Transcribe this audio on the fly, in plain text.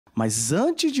Mas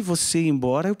antes de você ir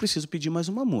embora, eu preciso pedir mais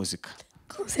uma música.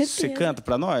 Com certeza. Você canta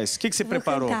pra nós? O que você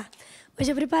preparou? Vou cantar.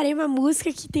 Hoje eu preparei uma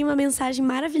música que tem uma mensagem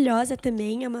maravilhosa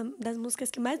também. É uma das músicas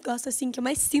que eu mais gosto, assim, que eu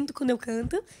mais sinto quando eu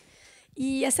canto.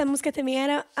 E essa música também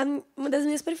era uma das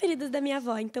minhas preferidas da minha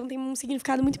avó. Então tem um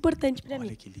significado muito importante pra mim.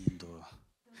 Olha que lindo.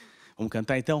 Vamos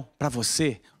cantar então? Para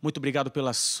você, muito obrigado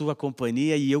pela sua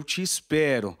companhia e eu te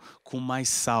espero com mais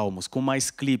salmos, com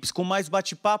mais clipes, com mais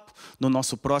bate-papo no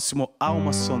nosso próximo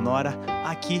Alma Sonora,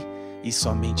 aqui e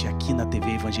somente aqui na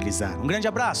TV Evangelizar. Um grande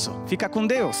abraço, fica com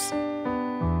Deus.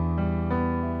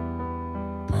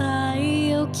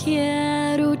 Pai, eu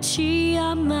quero te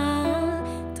amar,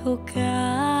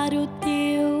 tocar o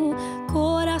teu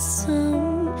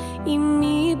coração e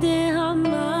me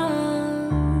derramar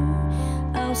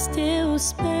aos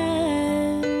teus pés.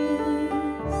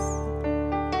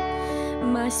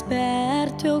 Mais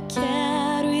perto eu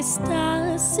quero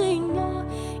estar, Senhor,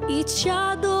 e te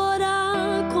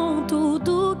adorar com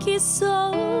tudo que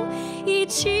sou e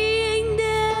te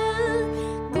render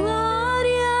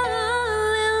glória,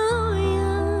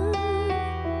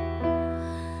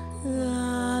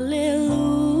 aleluia,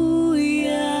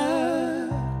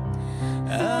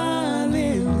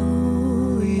 aleluia,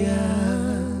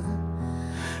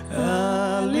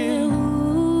 aleluia,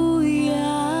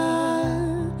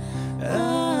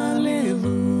 aleluia.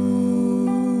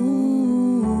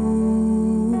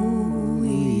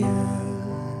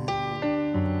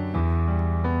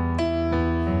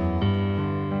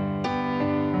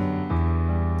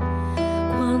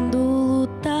 Quando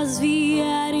lutas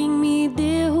vierem me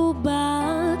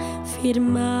derrubar,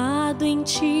 firmado em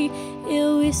ti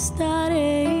eu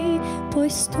estarei,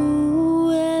 pois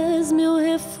tu és meu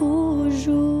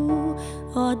refúgio,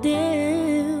 ó Deus.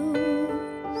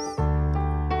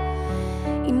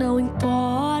 E não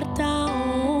importa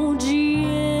onde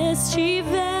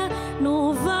estiver,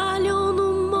 no vale ou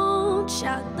no monte,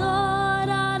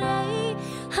 adorarei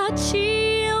a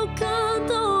ti, eu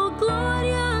canto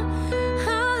glória,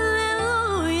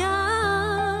 aleluia,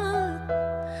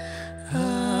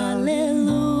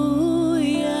 aleluia,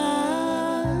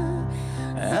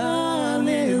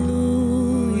 aleluia,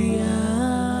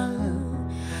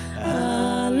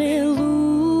 aleluia,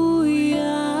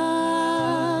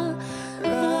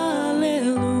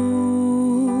 aleluia.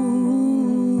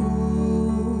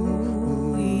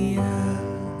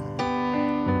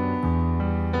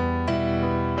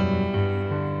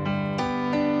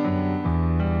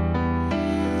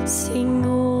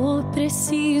 Senhor,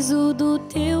 preciso do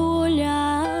teu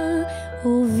olhar,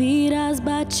 ouvir as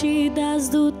batidas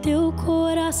do teu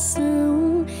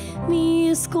coração, me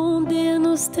esconder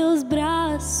nos teus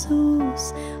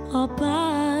braços, ó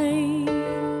Pai.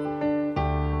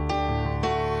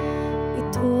 E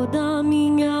toda a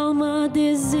minha alma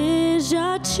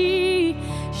deseja te